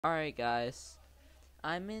Alright guys,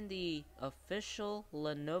 I'm in the official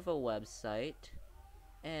Lenovo website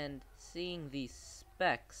and seeing the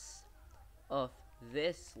specs of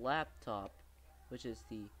this laptop, which is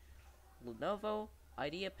the Lenovo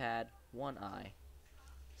IdeaPad 1i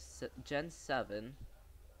Gen 7,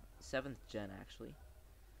 7th gen actually.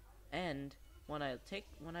 And when I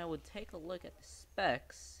would take a look at the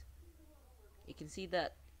specs, you can see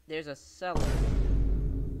that there's a Celeron.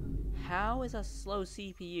 How is a slow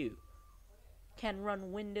CPU can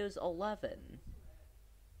run Windows 11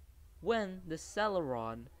 when the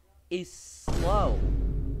Celeron is slow?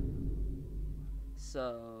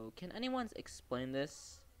 So, can anyone explain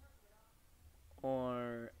this?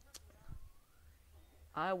 Or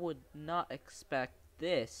I would not expect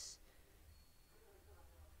this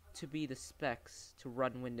to be the specs to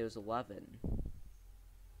run Windows 11.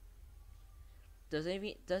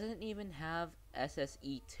 Doesn't even have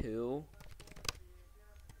SSE 2.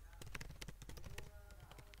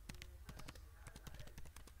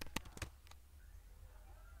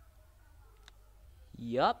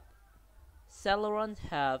 Yup, Celerons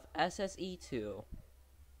have SSE 2.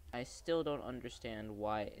 I still don't understand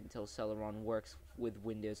why Intel Celeron works with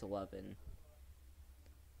Windows 11.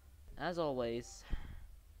 As always,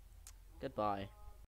 goodbye.